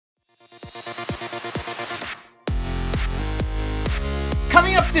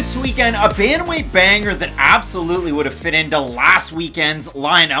This weekend, a bantamweight banger that absolutely would have fit into last weekend's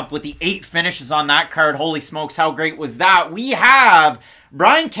lineup with the 8 finishes on that card. Holy smokes, how great was that? We have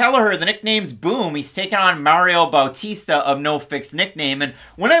Brian Kelleher, the nickname's Boom. He's taking on Mario Bautista of no fixed nickname. And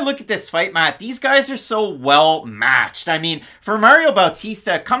when I look at this fight, Matt, these guys are so well matched. I mean, for Mario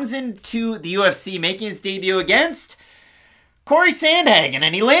Bautista, comes into the UFC making his debut against Cory Sandhagen,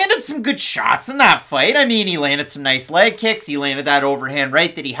 and he landed some good shots in that fight. I mean, he landed some nice leg kicks. He landed that overhand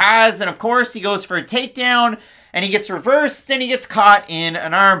right that he has. And of course, he goes for a takedown, and he gets reversed, and he gets caught in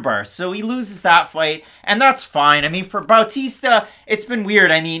an armbar. So he loses that fight, and that's fine. I mean, for Bautista, it's been weird.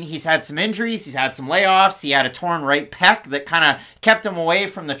 I mean, he's had some injuries. He's had some layoffs. He had a torn right pec that kind of kept him away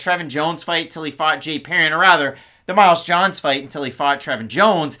from the Trevin Jones fight till he fought Jay Perrin, or rather, the Miles Johns fight until he fought Trevin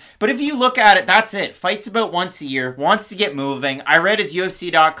Jones. But if you look at it, that's it. Fights about once a year, wants to get moving. I read his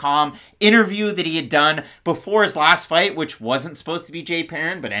UFC.com interview that he had done before his last fight, which wasn't supposed to be Jay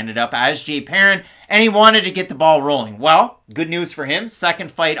Perrin, but ended up as Jay Perrin, and he wanted to get the ball rolling. Well, good news for him.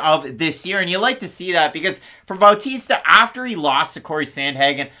 Second fight of this year, and you like to see that because for Bautista, after he lost to Cory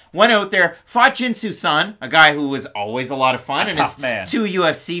Sandhagen, went out there, fought Jinsu Sun, a guy who was always a lot of fun in his 2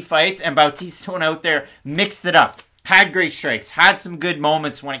 UFC fights, and Bautista went out there, mixed it up. Had great strikes, had some good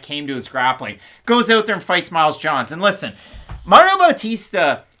moments when it came to his grappling. Goes out there and fights Miles Johns. And listen, Mario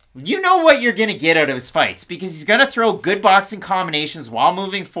Bautista, you know what you're going to get out of his fights because he's going to throw good boxing combinations while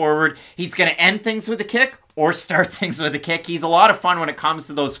moving forward. He's going to end things with a kick or start things with a kick. He's a lot of fun when it comes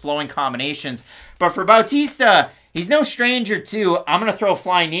to those flowing combinations. But for Bautista, he's no stranger to, I'm going to throw a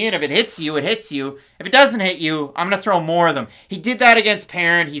flying knee, and if it hits you, it hits you. If it doesn't hit you, I'm going to throw more of them. He did that against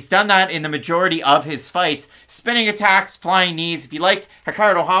Perrin. He's done that in the majority of his fights. Spinning attacks, flying knees. If you liked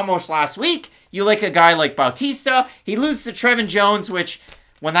Ricardo Ramos last week, you like a guy like Bautista. He loses to Trevin Jones, which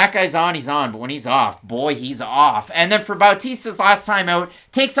when that guy's on, he's on. But when he's off, boy, he's off. And then for Bautista's last time out,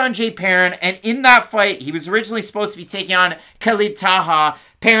 takes on Jay Perrin. And in that fight, he was originally supposed to be taking on Khalid Taha.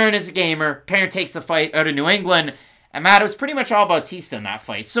 Perrin is a gamer. Perrin takes the fight out of New England. And Matt, it was pretty much all Bautista in that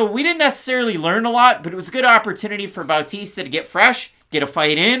fight. So we didn't necessarily learn a lot, but it was a good opportunity for Bautista to get fresh, get a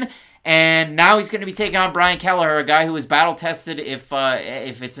fight in. And now he's going to be taking on Brian Kelleher, a guy who was battle-tested if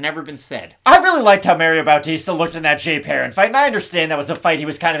it's never been said. I really liked how Mario Bautista looked in that Jay Perrin fight, and I understand that was a fight he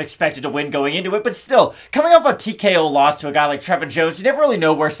was kind of expected to win going into it, but still, coming off a TKO loss to a guy like Trevin Jones, you never really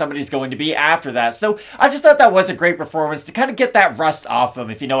know where somebody's going to be after that. So I just thought that was a great performance to kind of get that rust off him,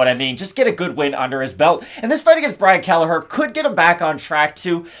 if you know what I mean. Just get a good win under his belt. And this fight against Brian Kelleher could get him back on track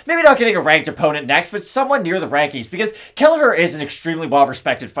to maybe not getting a ranked opponent next, but someone near the rankings, because Kelleher is an extremely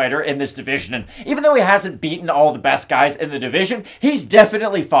well-respected fighter in this division, and even though he hasn't beaten all the best guys in the division, he's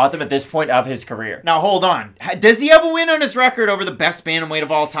definitely fought them at this point of his career. Now hold on, does he have a win on his record over the best bantamweight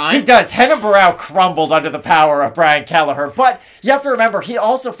of all time? He does. Renan Barão crumbled under the power of Brian Kelleher, but you have to remember, he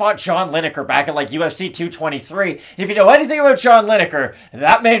also fought John Lineker back at like UFC 223, and if you know anything about John Lineker,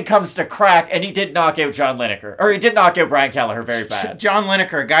 that man comes to crack, and he did knock out John Lineker, or he did knock out Brian Kelleher very bad. John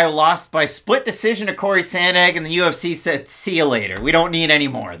Lineker, a guy who lost by split decision to Cory Sandhagen, and the UFC said, see you later, we don't need any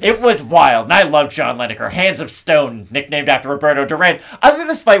more of this. It was wild, and I love John Lineker, Hands of Stone, nicknamed after Roberto Duran. I think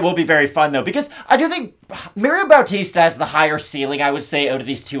this fight will be very fun, though, because I do think Mario Bautista has the higher ceiling, I would say, out of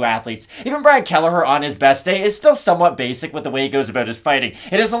these two athletes. Even Brian Kelleher, on his best day, is still somewhat basic with the way he goes about his fighting.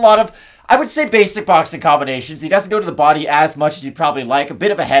 It is a lot of, I would say, basic boxing combinations. He doesn't go to the body as much as you'd probably like. A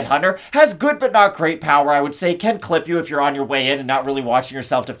bit of a headhunter. Has good but not great power, I would say. Can clip you if you're on your way in and not really watching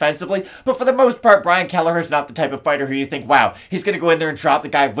yourself defensively. But for the most part, Brian Kelleher is not the type of fighter who you think, wow, he's going to go in there and drop the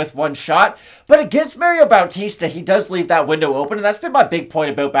guy with one shot. But against Mario Bautista, he does leave that window open, and that's been my big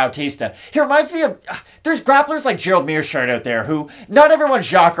point about Bautista. He reminds me of, there's grapplers like Gerald Mearshart out there who, not everyone's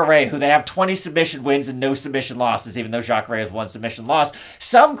Jacare, who they have 20 submission wins and no submission losses, even though Jacare has 1 submission loss.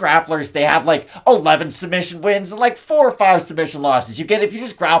 Some grapplers, they have like 11 submission wins and like 4 or 5 submission losses. You get, if you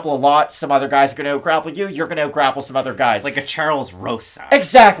just grapple a lot, some other guys are going to out-grapple you, you're going to out-grapple some other guys. Like a Charles Rosa.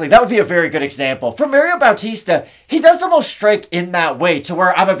 Exactly, that would be a very good example. For Mario Bautista, he does almost strike in that way, to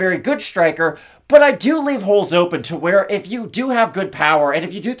where I'm a very good striker, but I do leave holes open to where if you do have good power and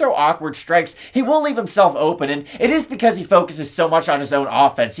if you do throw awkward strikes, he will leave himself open. And it is because he focuses so much on his own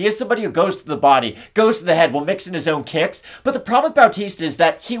offense. He is somebody who goes to the body, goes to the head, will mix in his own kicks. But the problem with Bautista is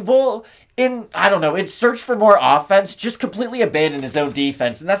that he will, in search for more offense, just completely abandon his own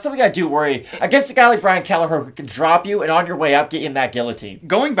defense. And that's something I do worry against a guy like Brian Kelleher who can drop you and on your way up get you in that guillotine.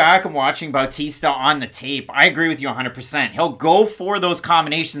 Going back and watching Bautista on the tape, I agree with you 100%. He'll go for those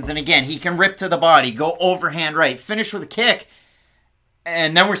combinations, and again, he can rip to the body, go overhand right, finish with a kick,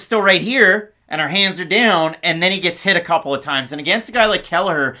 and then we're still right here, and our hands are down, and then he gets hit a couple of times. And against a guy like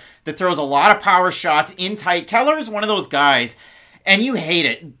Kelleher that throws a lot of power shots in tight, Kelleher is one of those guys. And you hate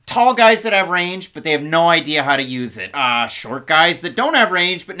it. Tall guys that have range, but they have no idea how to use it. Short guys that don't have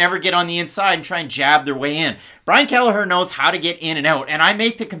range, but never get on the inside and try and jab their way in. Brian Kelleher knows how to get in and out. And I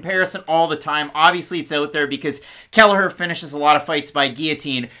make the comparison all the time. Obviously, it's out there because Kelleher finishes a lot of fights by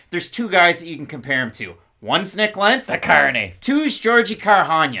guillotine. There's two guys that you can compare him to. One's Nick Lentz. The Carney. Two's Georgi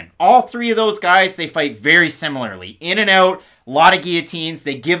Karakhanyan. All three of those guys, they fight very similarly. In and out. A lot of guillotines.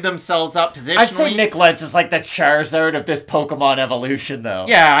 They give themselves up positionally. I'd say Nick Lentz is like the Charizard of this Pokemon evolution, though.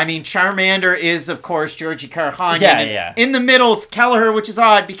 Yeah, I mean, Charmander is, of course, Georgi Karakhanyan. Yeah. In the middle's Kelleher, which is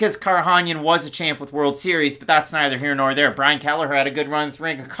odd because Karakhanyan was a champ with World Series, but that's neither here nor there. Brian Kelleher had a good run with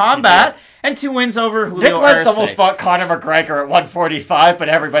Ring of Combat and 2 wins over Julio Nick Lentz Arce. almost fought Conor McGregor at 145, but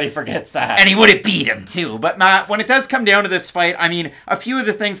everybody forgets that. And he would have beat him, too. But, Matt, when it does come down to this fight, I mean, a few of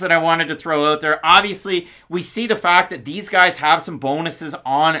the things that I wanted to throw out there, obviously, we see the fact that these guys have some bonuses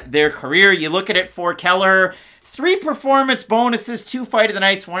on their career. You look at it for Kelleher, 3 performance bonuses, 2 fight of the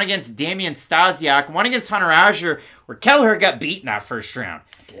nights, 1 against Damian Stasiak, 1 against Hunter Azure, where Kelleher got beat in that first round.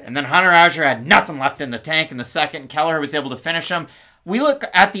 And then Hunter Azure had nothing left in the tank in the second, and Kelleher was able to finish him. We look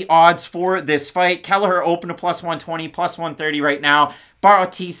at the odds for this fight. Kelleher open to plus 120, plus 130 right now.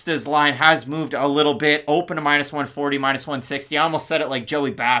 Bautista's line has moved a little bit. Open to minus 140, minus 160. I almost said it like Joey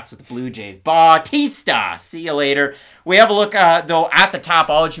Bats with the Blue Jays. Bautista. See you later. We have a look, though, at the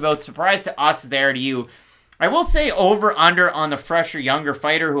topology vote. Surprise to us, there to you. I will say over-under on the fresher, younger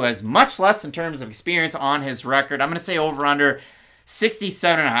fighter who has much less in terms of experience on his record. I'm going to say over-under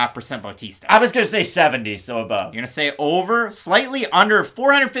 67.5% Bautista. I was going to say 70, so above. You're going to say over, slightly under,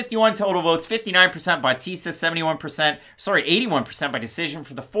 451 total votes, 59% Bautista, 81% by decision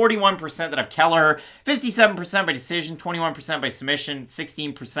for the 41% that have Kelleher, 57% by decision, 21% by submission,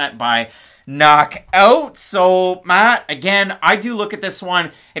 16% by knockout. So, Matt, again, I do look at this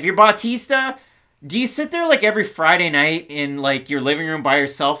one. If you're Bautista, do you sit there like every Friday night in like your living room by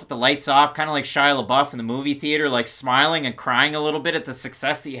yourself with the lights off, kind of like Shia LaBeouf in the movie theater, like smiling and crying a little bit at the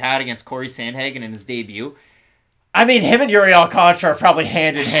success that he had against Corey Sandhagen in his debut? I mean, him and Yuri Alcantara are probably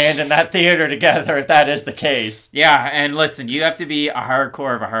hand in hand in that theater together, if that is the case. Yeah, and listen, you have to be a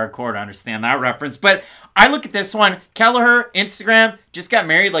hardcore of a hardcore to understand that reference. But I look at this one. Kelleher, Instagram, just got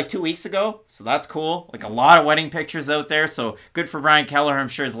married like 2 weeks ago, so that's cool. Like a lot of wedding pictures out there, so good for Brian Kelleher. I'm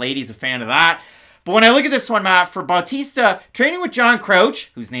sure his lady's a fan of that. But when I look at this one, Matt, for Bautista, training with John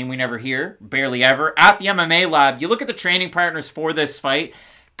Crouch, whose name we never hear, barely ever, at the MMA lab, you look at the training partners for this fight.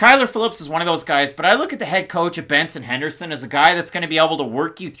 Kyler Phillips is one of those guys, but I look at the head coach of Benson Henderson as a guy that's going to be able to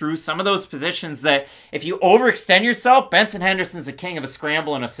work you through some of those positions that if you overextend yourself, Benson Henderson's a king of a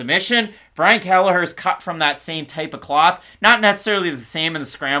scramble and a submission. Brian Kelleher is cut from that same type of cloth. Not necessarily the same in the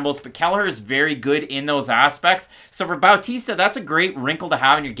scrambles, but Kelleher is very good in those aspects. So for Bautista, that's a great wrinkle to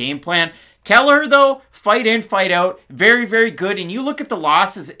have in your game plan. Kelleher, though, fight in, fight out, very, very good. And you look at the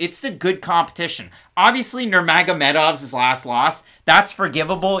losses, it's the good competition. Obviously, Nurmagomedov's his last loss. That's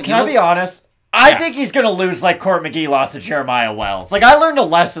forgivable. Can I be honest? I think he's going to lose like Court McGee lost to Jeremiah Wells. Like, I learned a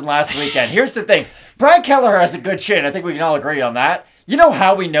lesson last weekend. Here's the thing. Brian Kelleher has a good chin. I think we can all agree on that. You know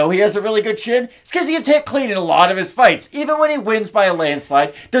how we know he has a really good chin? It's because he gets hit clean in a lot of his fights. Even when he wins by a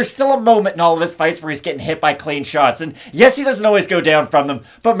landslide, there's still a moment in all of his fights where he's getting hit by clean shots. And yes, he doesn't always go down from them,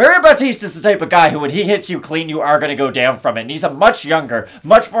 but Mario Bautista is the type of guy who when he hits you clean, you are going to go down from it. And he's a much younger,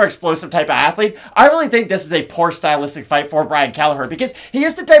 much more explosive type of athlete. I really think this is a poor stylistic fight for Brian Kelleher because he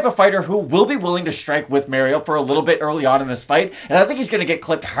is the type of fighter who will be willing to strike with Mario for a little bit early on in this fight. And I think he's going to get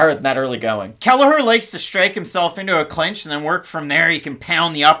clipped hard in that early going. Kelleher likes to strike himself into a clinch and then work from there. He can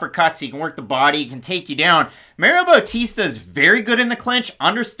pound the uppercuts, he can work the body, he can take you down. Mario Bautista is very good in the clinch,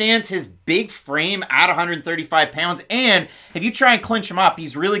 understands his big frame at 135 pounds, and if you try and clinch him up,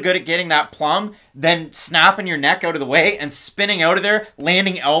 he's really good at getting that plumb, then snapping your neck out of the way and spinning out of there,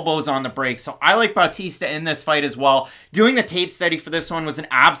 landing elbows on the break. So I like Bautista in this fight as well. Doing the tape study for this one was an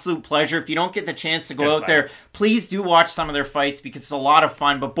absolute pleasure. If you don't get the chance to go out there, please do watch some of their fights because it's a lot of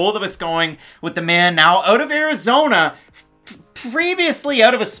fun. But both of us going with the man now out of Arizona, previously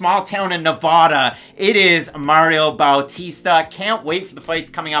out of a small town in Nevada. It is Mario Bautista. Can't wait for the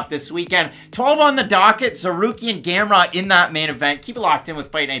fights coming up this weekend. 12 on the docket. Tsarukyan and Gamrot in that main event. Keep it locked in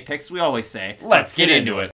with Fight Night Picks. We always say, let's get into it.